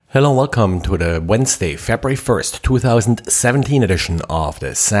Hello, welcome to the Wednesday, February 1st, 2017 edition of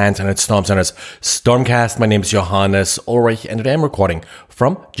the SANS and Storm Center's StormCast. My name is Johannes Ulrich and today I'm recording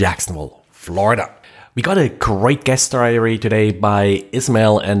from Jacksonville, Florida. We got a great guest diary today by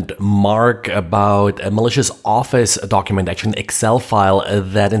Ismail and Mark about a malicious Office document, actually an Excel file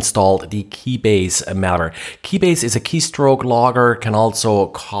that installed the Keybase malware. Keybase is a keystroke logger, can also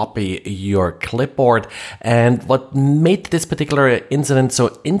copy your clipboard. And what made this particular incident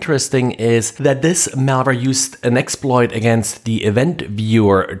so interesting is that this malware used an exploit against the event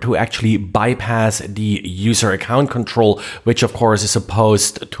viewer to actually bypass the user account control, which of course is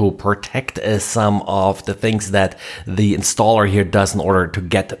supposed to protect some of the things that the installer here does in order to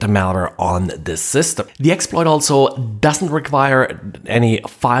get the malware on the system. The exploit also doesn't require any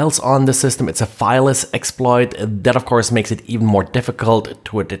files on the system. It's a fileless exploit. That of course makes it even more difficult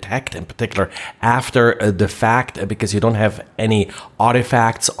to detect, in particular after the fact, because you don't have any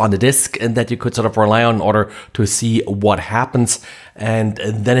artifacts on the disk that you could sort of rely on in order to see what happens. And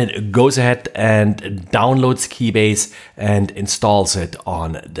then it goes ahead and downloads Keybase and installs it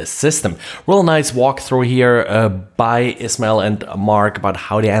on the system. Real nice walkthrough here by Ismail and Mark about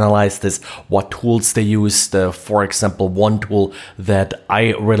how they analyze this, what tools they use. For example, one tool that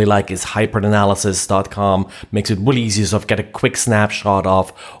I really like is hybridanalysis.com. Makes it really easy to sort of get a quick snapshot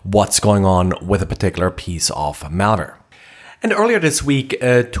of what's going on with a particular piece of malware. And earlier this week,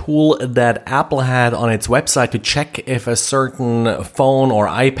 a tool that Apple had on its website to check if a certain phone or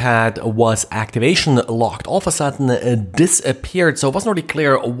iPad was activation locked all of a sudden disappeared. So it wasn't really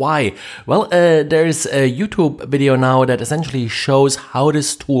clear why. Well, there's a YouTube video now that essentially shows how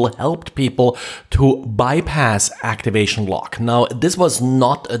this tool helped people to bypass activation lock. Now, this was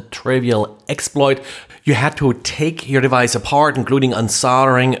not a trivial exploit. You had to take your device apart, including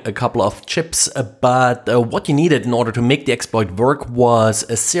unsoldering a couple of chips, but what you needed in order to make the exploit work was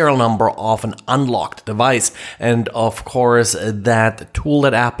a serial number of an unlocked device. And of course, that tool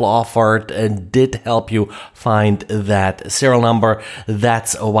that Apple offered did help you find that serial number.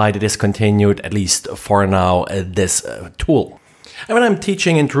 That's why they discontinued, at least for now, this tool. And when I'm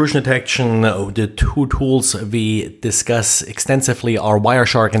teaching intrusion detection, the two tools we discuss extensively are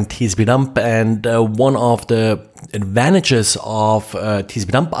Wireshark and TCP-dump. And one of the advantages of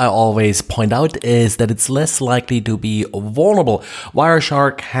TCP-dump I always point out is that it's less likely to be vulnerable.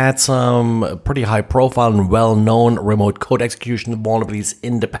 Wireshark had some pretty high profile and well-known remote code execution vulnerabilities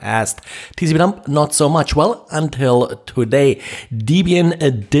in the past. TCP-dump not so much. Well, until today.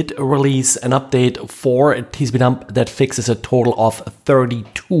 Debian did release an update for TCP-dump that fixes a total of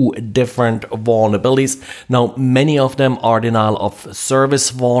 32 different vulnerabilities. Now, many of them are denial of service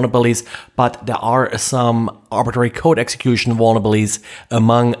vulnerabilities, but there are some arbitrary code execution vulnerabilities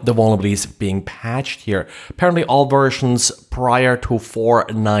among the vulnerabilities being patched here. Apparently all versions prior to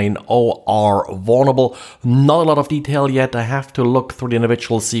 4.9.0 are vulnerable. Not a lot of detail yet. I have to look through the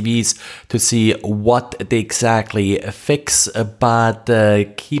individual CVs to see what they exactly fix, but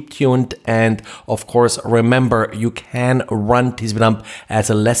keep tuned. And of course, remember, you can run TCP-dump as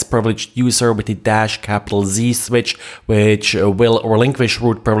a less privileged user with the -Z switch, which will relinquish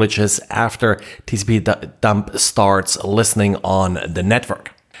root privileges after TCP-dump starts listening on the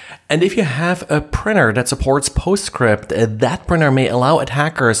network. And if you have a printer that supports PostScript, that printer may allow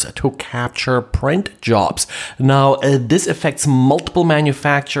attackers to capture print jobs. Now, this affects multiple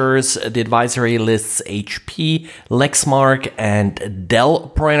manufacturers. The advisory lists HP, Lexmark, and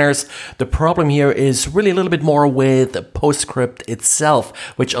Dell printers. The problem here is really a little bit more with PostScript itself,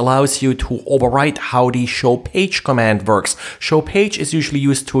 which allows you to overwrite how the show page command works. Show page is usually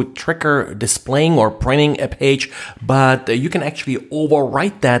used to trigger displaying or printing a page, but you can actually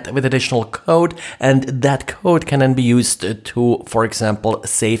overwrite that with additional code, and that code can then be used to, for example,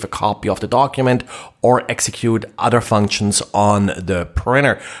 save a copy of the document or execute other functions on the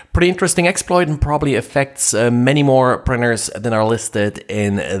printer. Pretty interesting exploit and probably affects many more printers than are listed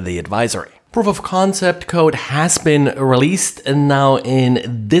in the advisory. Proof of concept code has been released, and now in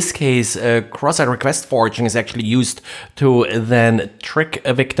this case, cross-site request forging is actually used to then trick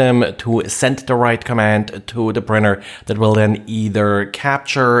a victim to send the right command to the printer that will then either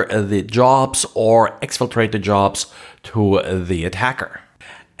capture the jobs or exfiltrate the jobs to the attacker.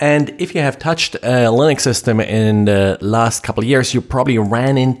 And if you have touched a Linux system in the last couple of years, you probably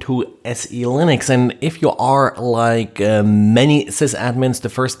ran into SE Linux. And if you are like many sysadmins, the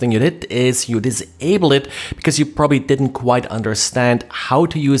first thing you did is you disabled it because you probably didn't quite understand how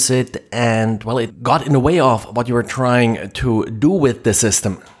to use it. And well, it got in the way of what you were trying to do with the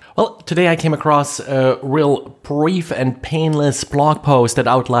system. Well, today I came across a real brief and painless blog post that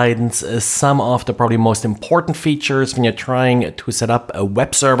outlines some of the probably most important features when you're trying to set up a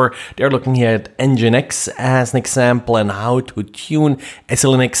web server. They're looking here at Nginx as an example and how to tune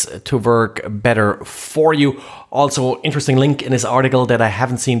SLNX to work better for you. Also, interesting link in this article that I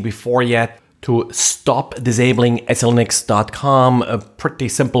haven't seen before yet to stopdisablingslnx.com, a pretty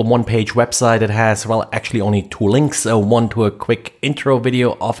simple one-page website that has, well, actually only two links, one to a quick intro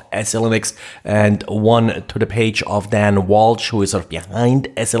video of SLNX and one to the page of Dan Walsh, who is sort of behind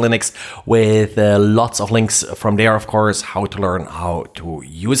SLNX, with lots of links from there, of course, how to learn how to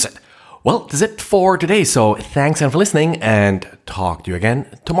use it. Well, that's it for today, so thanks again for listening and talk to you again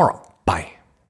tomorrow. Bye.